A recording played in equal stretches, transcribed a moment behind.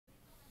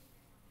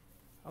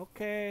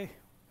Okay,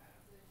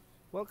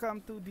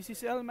 welcome to This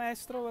is El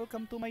Maestro.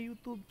 Welcome to my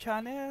YouTube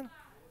channel.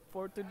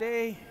 For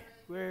today,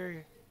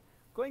 we're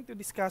going to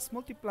discuss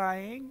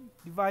multiplying,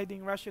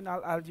 dividing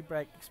rational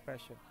algebraic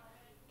expression.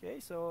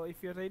 Okay, so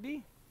if you're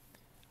ready,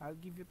 I'll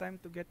give you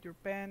time to get your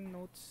pen,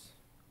 notes,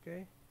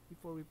 okay,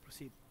 before we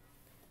proceed.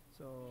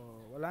 So,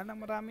 wala nang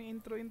maraming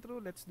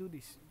intro. Let's do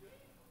this.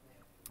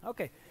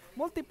 Okay,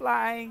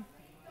 multiplying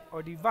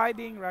or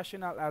dividing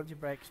rational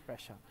algebraic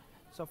expression.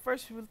 So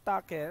first we'll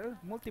tackle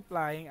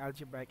multiplying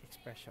algebraic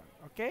expression.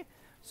 Okay?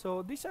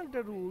 So these are the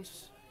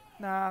rules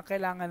na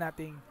kailangan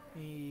nating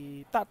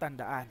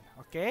itatandaan.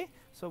 Okay?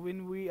 So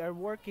when we are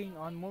working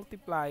on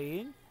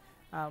multiplying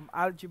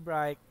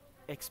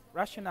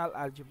rational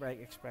algebraic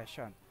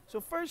expression.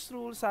 So first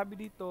rule, sabi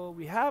dito,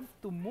 we have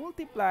to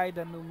multiply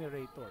the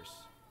numerators.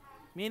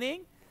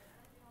 Meaning,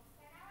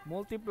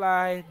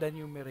 multiply the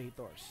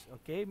numerators.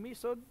 Okay?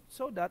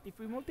 So that if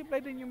we multiply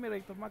the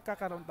numerator,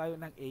 magkakaroon tayo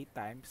ng A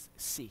times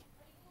C.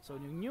 So,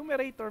 yung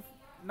numerator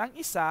ng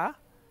isa,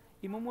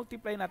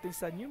 imumultiply natin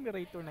sa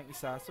numerator ng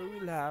isa, so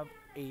we'll have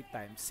A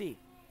times C.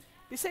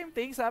 The same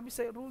thing, sabi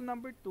sa rule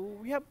number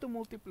 2, we have to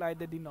multiply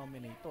the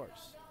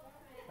denominators.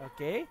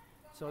 Okay?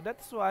 So,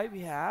 that's why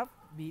we have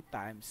B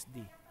times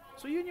D.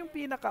 So, yun yung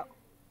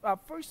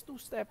first two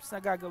steps na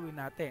gagawin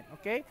natin.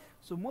 Okay?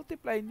 So,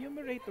 multiply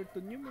numerator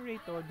to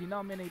numerator,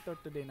 denominator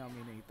to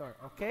denominator.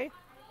 Okay?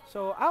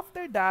 So,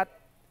 after that,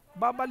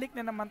 babalik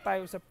na naman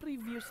tayo sa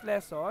previous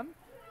lesson.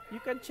 You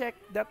can check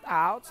that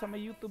out sa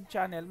my YouTube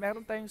channel.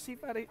 Meron tayong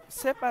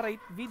separate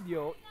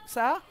video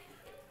sa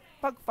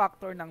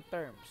pag-factor ng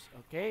terms.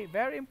 Okay?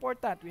 Very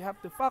important. We have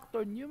to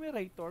factor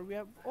numerator. We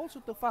have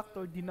also to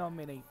factor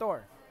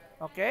denominator.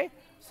 Okay?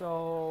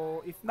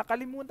 So, if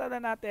nakalimutan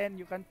na natin,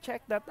 you can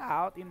check that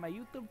out in my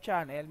YouTube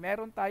channel.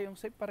 Meron tayong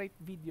separate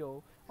video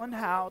on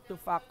how to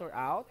factor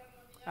out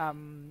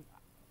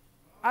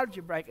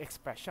algebraic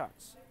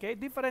expressions. Okay?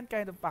 Different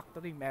kind of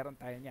factoring meron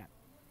tayo niyan.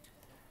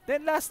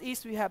 Then last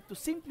is we have to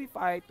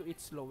simplify to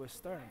its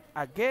lowest term.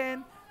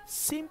 Again,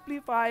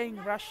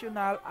 simplifying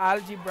rational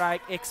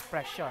algebraic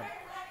expression.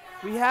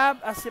 We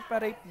have a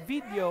separate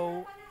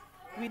video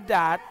with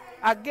that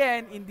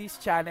again in this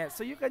channel.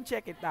 So you can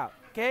check it out.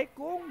 Okay?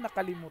 Kung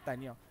nakalimutan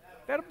nyo.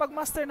 Pero pag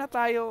master na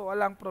tayo,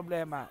 walang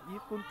problema.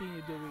 You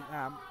continue doing,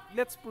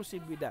 let's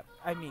proceed with that.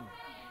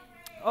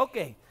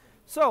 Okay.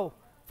 So,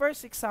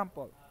 first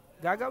example.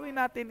 Gagawin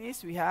natin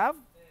is we have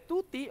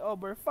 2t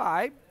over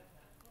 5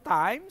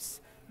 times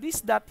this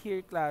dot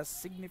here class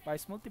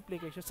signifies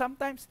multiplication.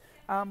 Sometimes,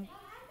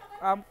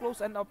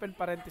 close and open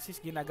parenthesis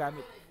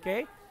ginagamit.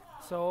 Okay?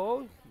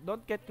 So,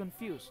 don't get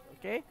confused.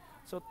 Okay?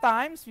 So,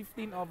 times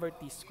 15 over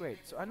t squared.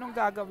 So, anong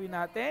gagawin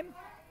natin?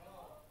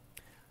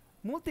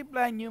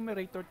 Multiply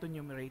numerator to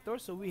numerator.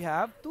 So, we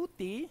have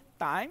 2t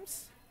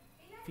times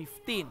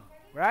 15.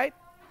 Right?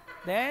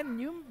 Then,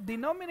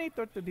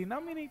 denominator to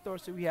denominator.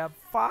 So, we have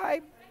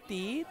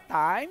 5t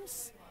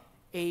times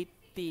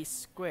 8t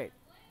squared.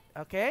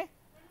 Okay?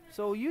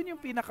 So, yun yung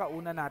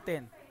pinakauna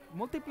natin.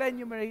 Multiply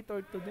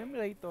numerator to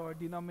numerator,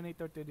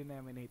 denominator to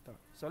denominator.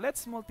 So,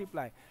 let's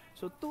multiply.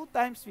 So, 2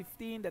 times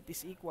 15, that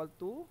is equal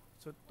to,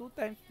 so 2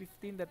 times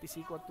 15, that is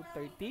equal to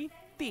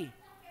 30t.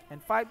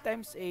 And 5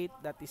 times 8,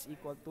 that is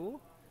equal to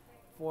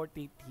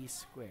 40t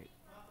squared.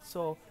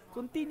 So,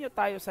 continue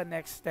tayo sa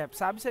next step.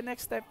 Sabi sa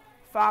next step,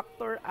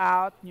 factor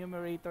out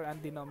numerator and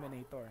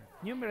denominator.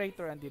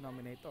 Numerator and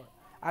denominator.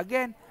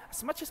 Again, as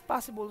much as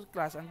possible,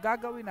 class, ang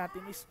gagawin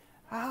natin is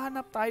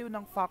hahanap tayo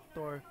ng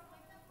factor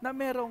na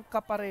merong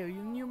kapareho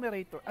yung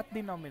numerator at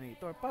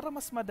denominator para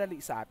mas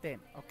madali sa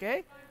atin.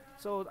 Okay?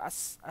 So,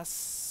 as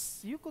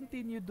you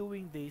continue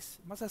doing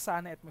this,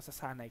 masasanay at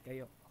masasanay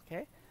kayo.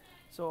 Okay?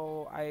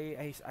 So,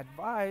 I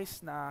advise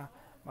na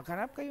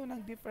maghanap kayo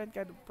ng different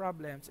kind of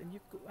problems and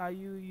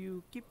you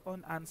keep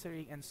on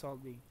answering and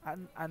solving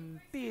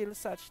until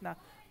such na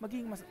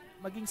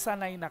maging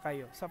sanay na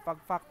kayo sa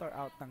pag-factor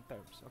out ng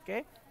terms.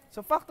 Okay? So,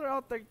 factor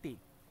out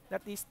 30.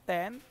 That is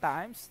 10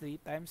 times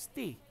 3 times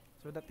t.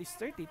 So, that is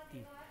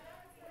 30t.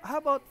 How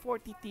about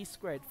 40t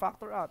squared?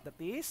 Factor out. That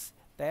is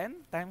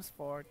 10 times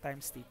 4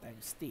 times t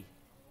times t.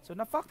 So,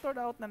 na-factor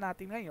out na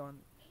natin ngayon.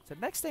 So,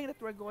 next thing that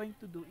we're going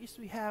to do is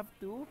we have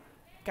to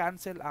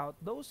cancel out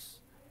those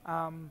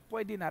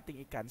pwede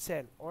nating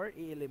i-cancel or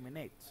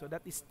i-eliminate. So,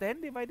 that is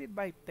 10 divided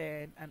by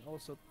 10 and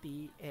also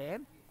t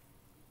and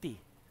t.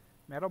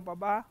 Meron pa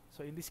ba?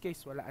 So, in this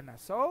case, wala na.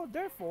 So,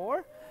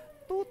 therefore,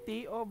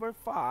 2t over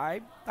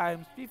 5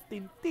 times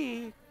 15t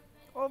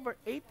over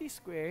 80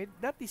 squared,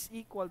 that is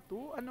equal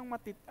to,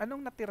 anong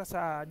natira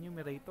sa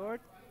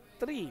numerator?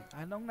 3.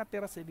 Anong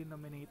natira sa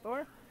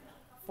denominator?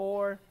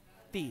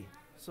 4t.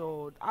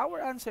 So,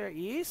 our answer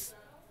is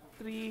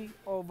 3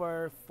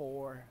 over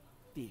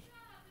 4t.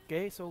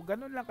 Okay? So,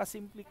 ganun lang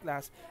kasimple,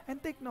 class.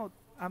 And take note,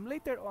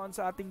 later on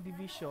sa ating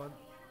division,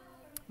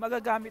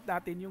 magagamit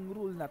natin yung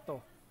rule na to.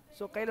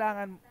 So,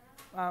 kailangan,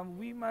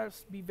 we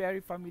must be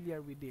very familiar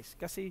with this.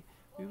 Kasi,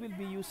 we will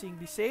be using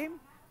the same,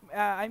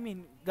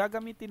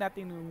 gagamitin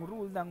natin yung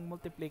rule ng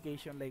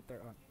multiplication later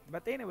on.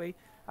 But anyway,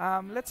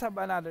 let's have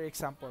another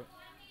example.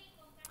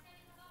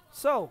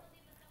 So,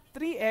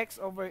 3x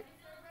over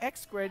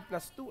x squared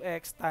plus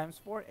 2x times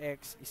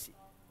 4x is,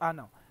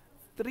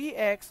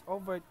 3x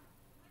over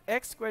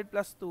x squared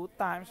plus 2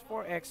 times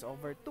 4x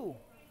over 2.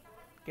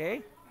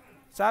 Okay?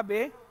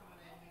 Sabi,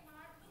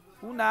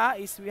 una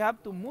is we have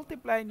to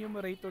multiply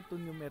numerator to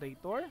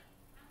numerator.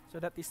 So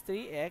that is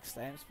 3x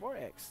times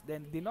 4x.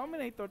 Then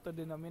denominator to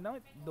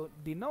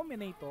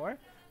denominator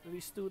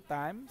is 2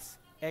 times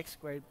x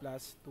squared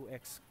plus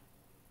 2x.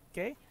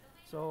 Okay?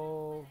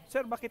 So,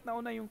 sir, bakit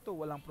nauna yung 2?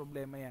 Walang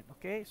problema yan.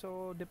 Okay?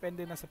 So,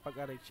 depende na sa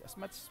pag-arrange. As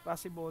much as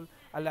possible,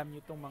 alam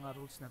nyo itong mga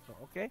rules na to.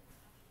 Okay?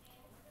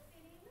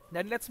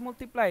 Then, let's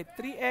multiply.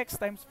 3x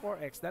times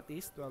 4x, that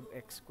is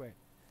 12x squared.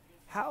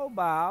 How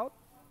about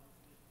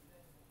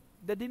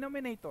the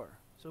denominator?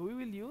 So, we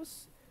will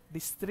use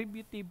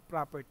distributive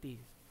property.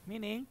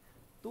 Meaning,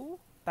 2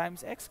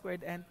 times x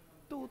squared and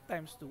 2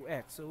 times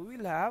 2x. So,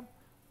 we will have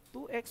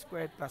 2x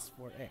squared plus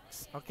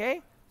 4x.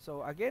 Okay?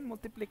 So, again,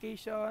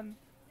 multiplication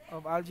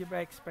of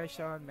algebraic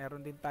expression,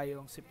 meron din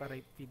tayong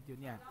separate video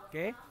niyan.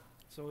 Okay?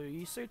 So,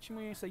 i-search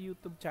mo yung sa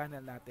YouTube channel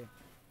natin.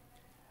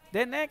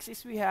 Then, next is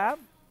we have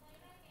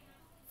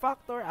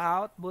factor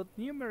out both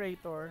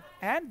numerator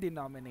and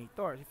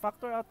denominator.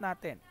 Factor out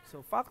natin.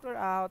 So, factor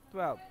out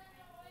 12.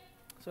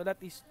 So,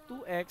 that is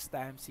 2x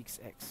times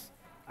 6x.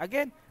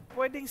 Again,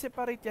 pwedeng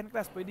separate yan,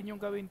 class. Pwede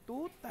nyo gawin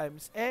 2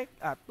 times x,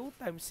 2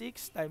 times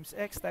 6 times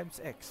x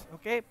times x.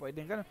 Okay?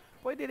 Pwedeng ganun.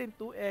 Pwede rin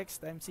 2x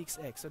times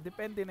 6x. So,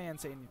 depende na yan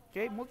sa inyo.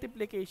 Okay?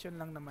 Multiplication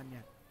lang naman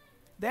yan.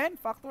 Then,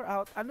 factor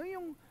out. Ano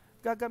yung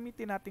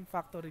gagamitin nating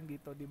factoring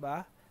dito, di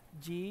ba?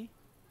 G,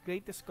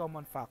 greatest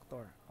common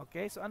factor.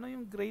 Okay? So, ano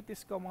yung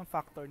greatest common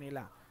factor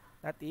nila?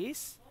 That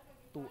is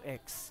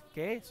 2x.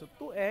 Okay? So,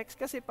 2x,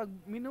 kasi pag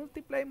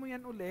minultiply mo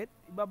yan ulit,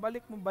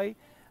 ibabalik mo by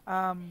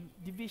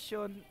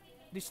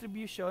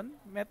distribution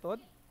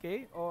method.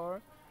 Okay? Or,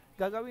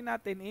 gagawin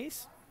natin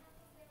is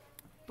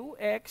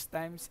 2x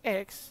times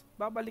x,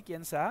 babalik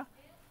yan sa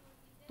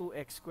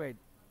 2x squared.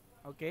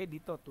 Okay,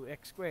 dito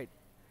 2x squared.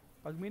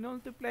 Pag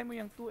minultiply mo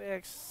yung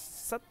 2x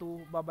sa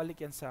 2, babalik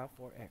yan sa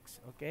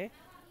 4x. Okay?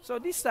 So,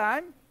 this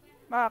time,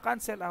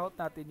 maka-cancel out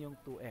natin yung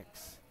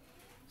 2x.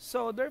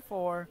 So,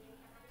 therefore,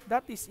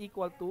 that is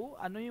equal to,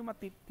 ano yung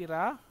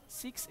matitira?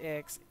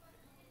 6x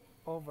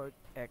over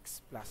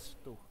x plus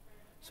 2.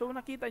 So,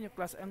 nakita nyo,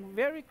 class, ang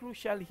very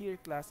crucial here,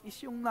 class, is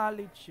yung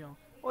knowledge nyo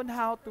on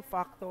how to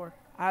factor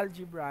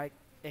algebraic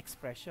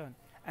expression.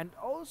 And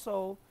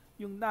also,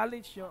 yung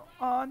knowledge nyo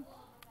on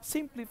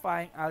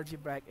simplifying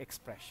algebraic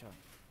expression.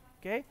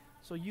 Okay?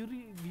 So, you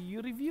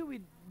review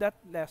with that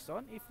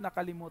lesson if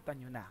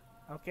nakalimutan nyo na.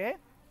 Okay?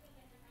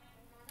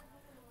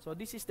 So,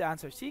 this is the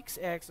answer.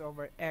 6x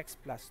over x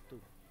plus 2.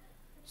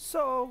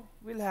 So,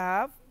 we'll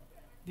have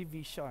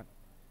division.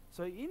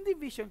 So, in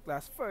division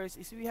class, first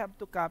is we have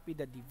to copy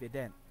the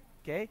dividend.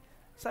 Okay?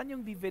 Saan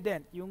yung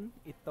dividend? Yung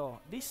ito.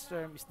 This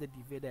term is the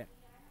dividend.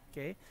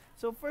 Okay?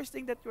 So, first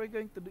thing that we're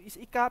going to do is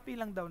i-copy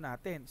lang daw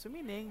natin. So,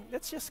 meaning,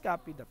 let's just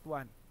copy that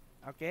one.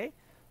 Okay?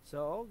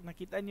 So,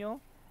 nakita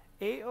nyo,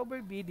 A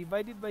over B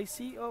divided by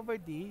C over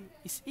D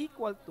is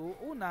equal to,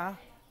 una,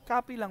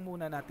 copy lang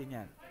muna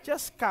natin yan.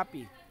 Just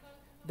copy.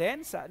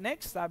 Then,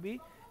 next, sabi,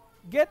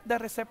 get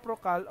the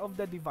reciprocal of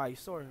the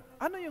divisor.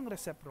 Ano yung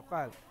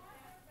reciprocal?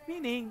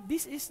 Meaning,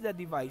 this is the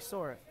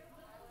divisor.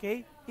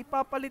 Okay?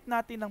 Ipapalit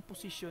natin ng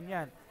posisyon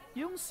yan.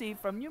 Yung C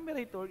from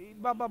numerator,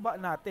 ibababa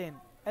natin.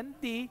 And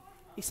D,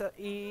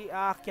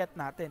 iaakyat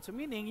natin. So,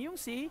 meaning, yung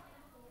C,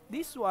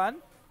 this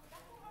one,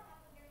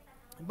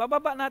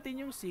 bababa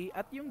natin yung C,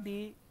 at yung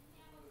D,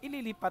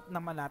 ililipat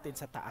naman natin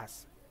sa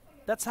taas.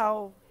 That's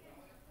how,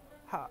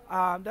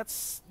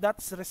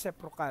 that's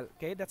reciprocal.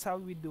 Okay? That's how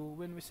we do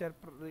when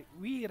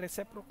we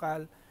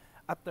reciprocal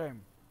a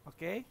term.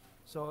 Okay?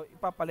 So,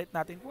 ipapalit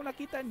natin. Kung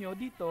nakita nyo,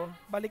 dito,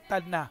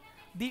 baliktad na.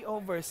 D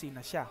over C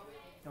na siya.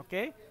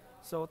 Okay?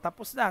 So,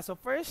 tapos na. So,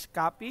 first,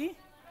 copy.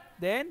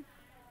 Then,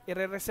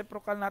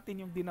 i-reciprocal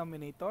natin yung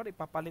denominator,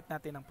 ipapalit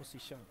natin ang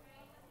position.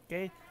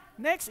 Okay?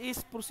 Next is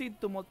proceed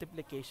to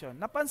multiplication.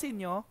 Napansin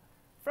nyo,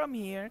 from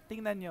here,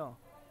 tingnan nyo,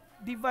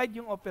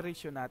 divide yung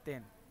operation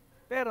natin.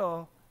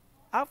 Pero,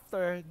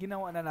 after,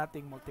 ginawa na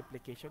nating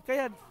multiplication.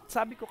 Kaya,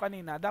 sabi ko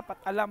kanina, dapat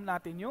alam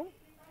natin yung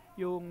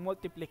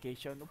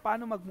multiplication.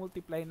 Paano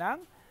mag-multiply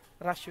ng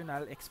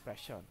rational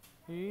expression.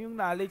 Yung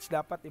knowledge,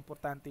 dapat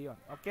importante yon.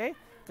 Okay?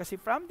 Kasi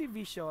from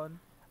division,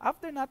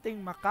 after nating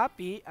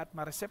makopy at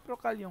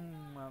ma-reciprocal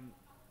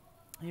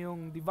yung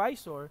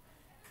divisor,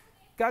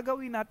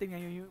 gagawin natin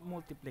ngayon yung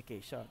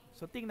multiplication.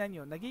 So, tingnan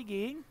nyo,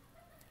 nagiging,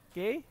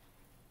 okay,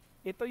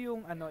 ito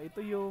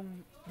yung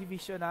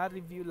division na,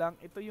 review lang,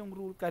 ito yung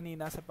rule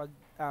kanina sa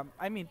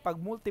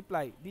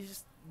pag-multiply. This is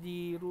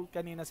the rule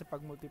kanina sa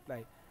pag-multiply.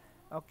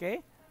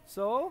 Okay?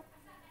 So,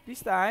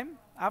 this time,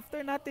 after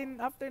natin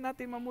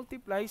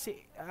ma-multiply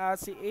si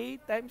A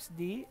times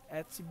D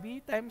at si B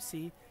times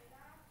C,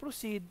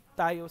 proceed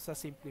tayo sa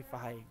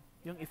simplifying.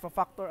 Yung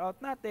ifa-factor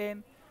out natin,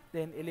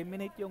 then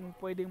eliminate yung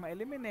pwedeng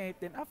ma-eliminate,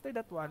 then after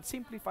that one,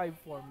 simplified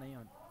form na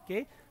yon.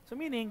 Okay? So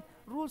meaning,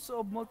 rules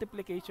of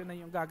multiplication na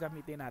yung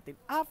gagamitin natin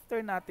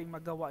after nating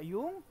magawa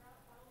yung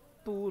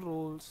two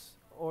rules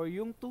or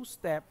yung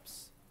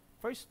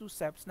first two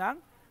steps ng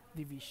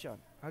division.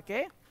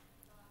 Okay?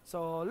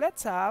 So,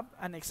 let's have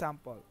an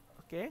example.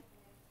 Okay?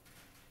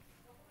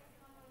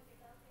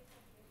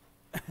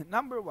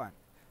 Number 1.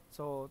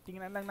 So,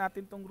 tingnan lang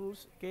natin tong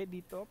rules, okay,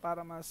 dito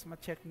para mas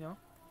ma-check nyo.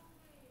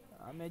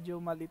 Medyo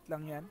malit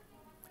lang yan.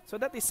 So,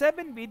 that is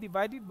 7b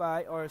divided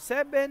by, or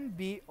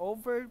 7b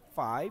over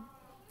 5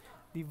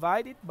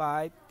 divided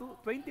by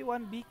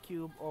 21b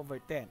cubed over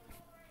 10.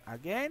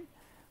 Again,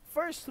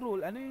 first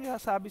rule. Ano yung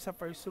sabi sa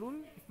first rule?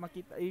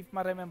 If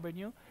ma-remember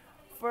nyo,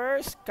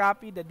 first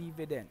copy the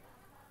dividend.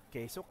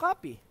 Okay, so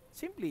copy.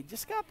 Simply,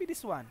 just copy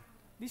this one.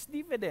 This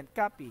dividend,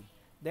 copy.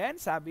 Then,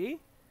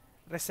 sabi,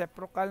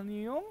 reciprocal nyo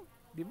yung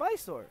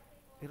divisor.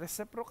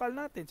 I-reciprocal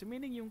natin. So,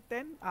 meaning yung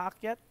 10,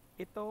 aakyat,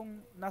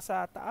 itong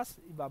nasa taas,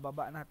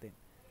 ibababa natin.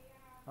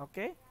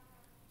 Okay?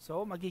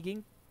 So,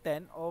 magiging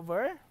 10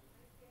 over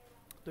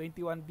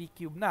 21b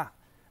cubed na.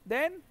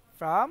 Then,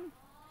 from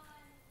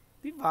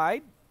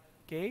divide,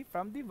 okay,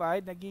 from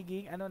divide,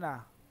 nagiging ano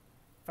na?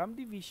 From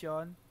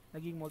division,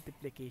 naging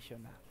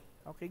multiplication na.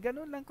 Okay,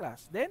 ganun lang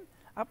class. Then,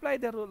 apply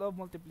the rule of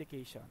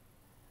multiplication.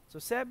 So,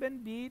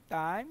 7b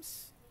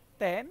times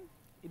 10,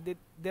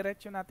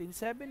 diretso natin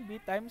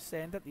 7b times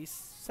 10, that is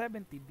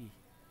 70b.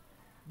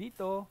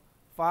 Dito,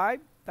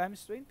 5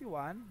 times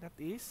 21, that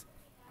is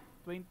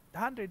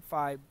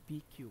 105b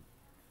cubed.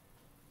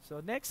 So,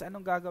 next,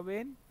 anong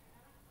gagawin?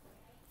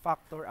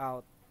 Factor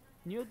out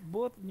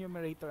both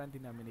numerator and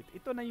denominator.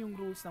 Ito na yung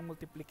rules ng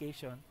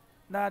multiplication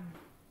na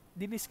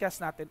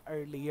diniscuss natin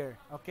earlier.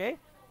 Okay?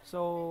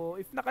 So,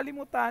 if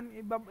nakalimutan,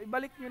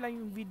 ibalik nyo lang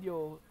yung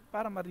video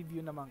para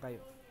ma-review naman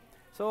kayo.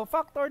 So,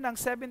 factor ng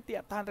 70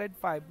 at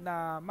 105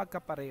 na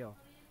magkapareho.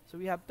 So,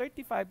 we have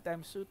 35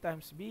 times 2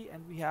 times b,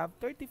 and we have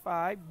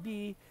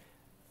 35b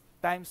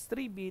times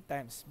 3b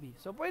times b.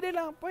 So,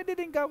 pwede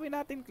din gawin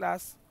natin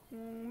class,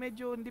 kung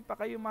medyo hindi pa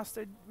kayo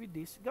mastered with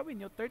this,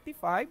 gawin nyo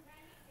 35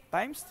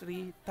 times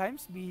 3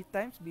 times b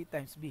times b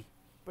times b.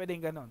 Pwede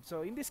ganon.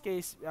 So, in this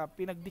case,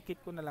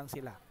 pinagdikit ko na lang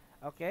sila.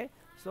 Okay?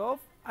 So,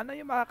 ano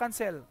yung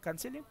makakancel?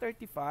 Cancel yung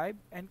 35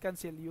 and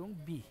cancel yung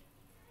b.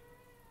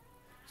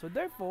 So,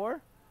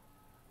 therefore,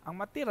 ang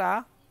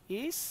matira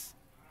is,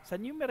 sa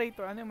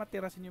numerator, ano yung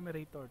matira sa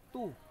numerator?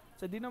 2.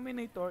 Sa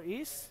denominator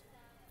is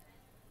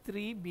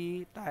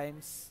 3b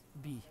times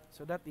b.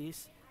 So, that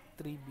is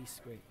 3b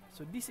squared.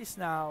 So, this is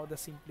now the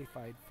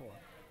simplified form.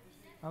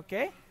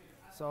 Okay?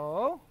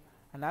 So,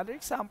 another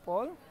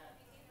example.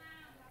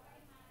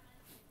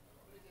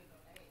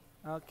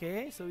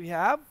 Okay, so we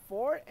have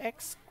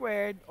 4x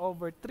squared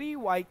over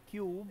 3y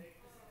cubed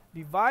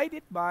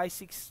divided by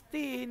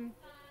 16x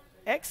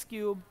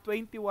cubed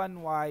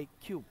 21y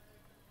cubed.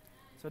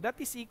 So that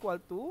is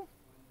equal to,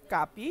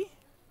 copy.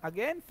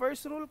 Again,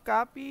 first rule,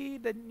 copy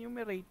the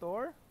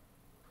numerator.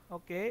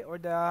 Okay, or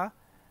the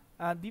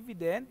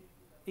dividend.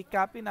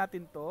 I-copy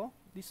natin to,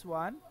 this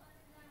one.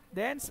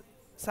 Then,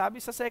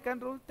 sabi sa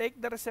second rule, take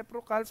the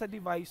reciprocal sa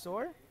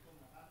divisor.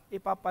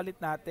 Ipapalit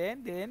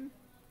natin. Then,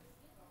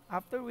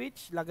 after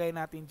which, lagay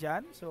natin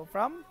dyan. So,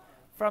 from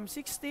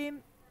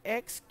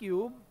 16x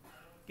cubed,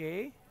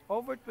 okay,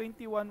 over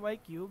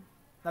 21y cubed,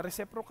 na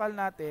reciprocal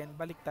natin,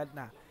 baliktad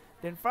na.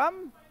 Then,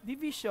 from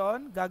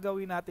division,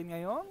 gagawin natin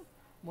ngayon,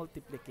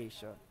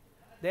 multiplication.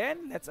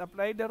 Then, let's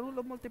apply the rule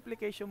of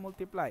multiplication,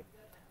 multiply.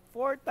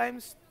 4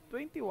 times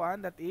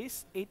 21, that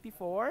is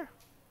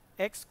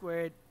 84x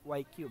squared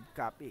y cubed.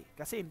 Copy.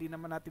 Kasi hindi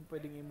naman natin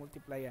pwedeng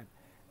i-multiply yan.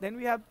 Then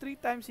we have 3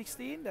 times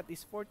 16, that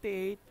is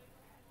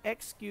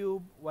 48x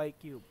cubed y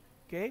cubed.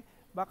 Okay?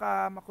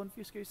 Baka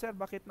ma-confuse kayo, sir,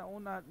 bakit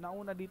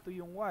nauna dito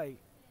yung y?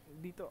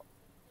 Dito,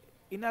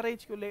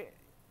 inarrange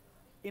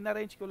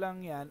ko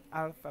lang yan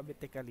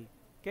alphabetically.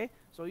 Okay?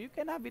 So, you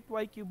can have it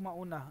y cubed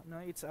mauna.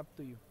 No? It's up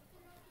to you.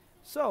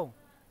 So,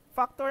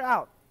 factor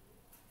out.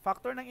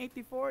 Factor ng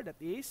 84, that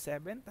is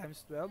 7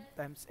 times 12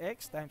 times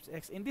x times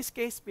x. In this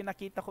case,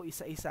 pinakita ko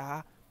isa-isa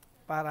ha,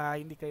 para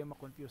hindi kayo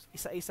ma-confuse.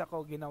 Isa-isa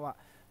ko ginawa.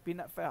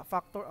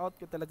 Factor out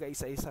ko talaga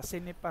isa-isa.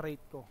 Sineparate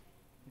ko.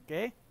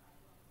 Okay?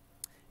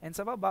 And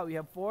sa baba, we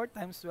have 4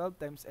 times 12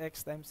 times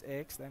x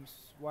times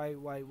y,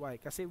 y, y.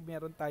 Kasi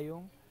meron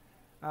tayong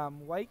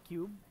y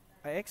cube,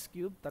 x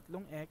cube,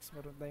 tatlong x,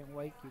 meron tayong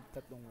y cube,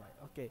 tatlong y.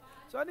 Okay.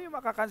 So, ano yung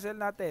makakancel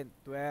natin?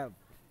 12.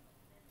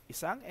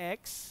 Isang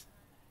x,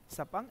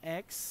 isa pang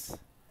x,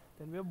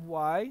 then we have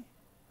y,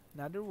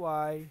 another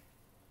y,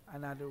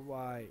 another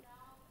y.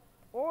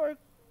 Or,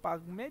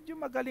 pag medyo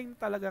magaling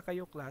talaga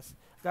kayo class,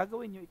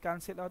 gagawin nyo,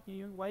 i-cancel out nyo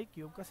yung y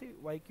cube, kasi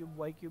y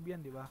cube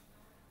yan, di ba?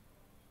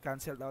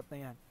 Cancelled out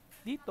na yan.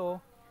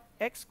 Dito,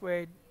 x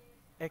squared,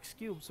 x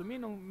cube. So,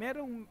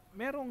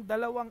 merong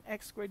dalawang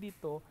x squared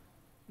dito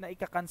na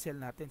ika-cancel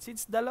natin.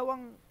 Since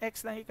dalawang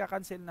x lang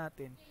ika-cancel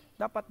natin,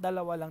 dapat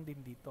dalawa lang din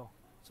dito.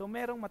 So,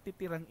 merong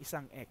matitirang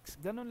isang x.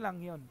 Ganun lang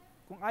yon.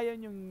 Kung ayaw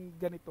yung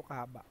ganito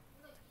kahaba.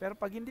 Pero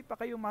pag hindi pa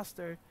kayo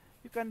master,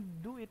 you can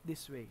do it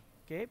this way.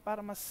 Okay?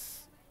 Para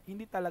mas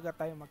hindi talaga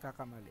tayo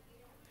magkakamali.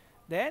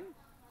 Then,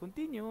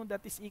 continue.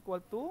 That is equal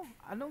to,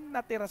 anong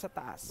natira sa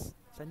taas?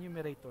 Sa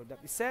numerator.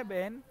 That is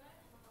 7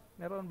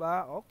 Meron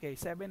ba? Okay,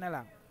 7 na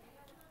lang.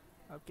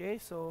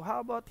 Okay, so how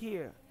about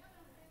here?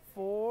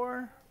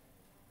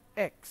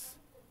 4x.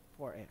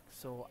 4x.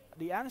 So,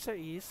 the answer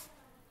is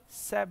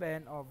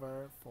 7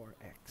 over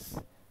 4x.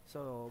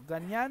 So,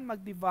 ganyan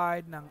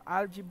mag-divide ng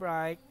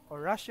algebraic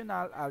or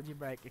rational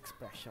algebraic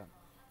expression.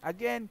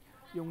 Again,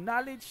 yung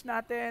knowledge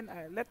natin,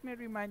 let me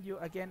remind you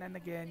again and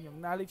again, yung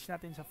knowledge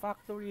natin sa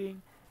factoring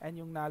and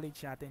yung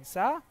knowledge natin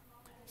sa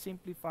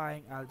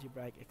simplifying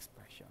algebraic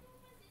expression.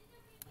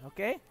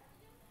 Okay?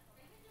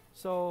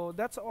 So,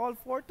 that's all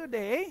for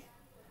today.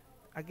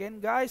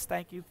 Again, guys,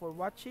 thank you for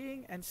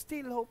watching and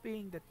still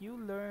hoping that you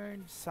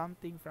learned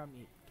something from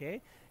it.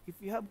 Okay?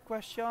 If you have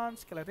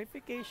questions,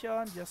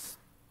 clarification,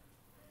 just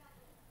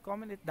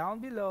comment it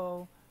down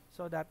below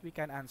so that we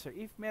can answer.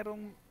 If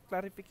merong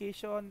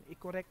clarification,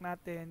 i-correct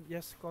natin,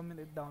 just comment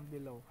it down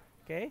below.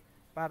 Okay?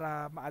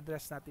 Para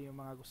ma-address natin yung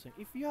mga gusto nyo.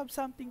 If you have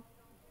something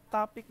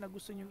topic na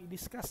gusto nyo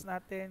i-discuss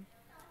natin,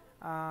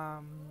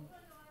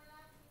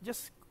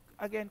 just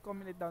again,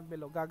 comment it down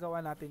below. Gagawa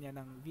natin yan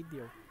ng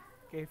video,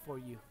 okay, for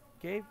you.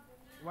 Okay?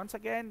 Once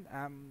again,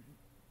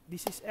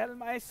 this is El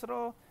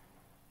Maestro.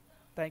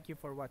 Thank you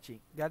for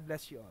watching. God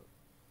bless you all.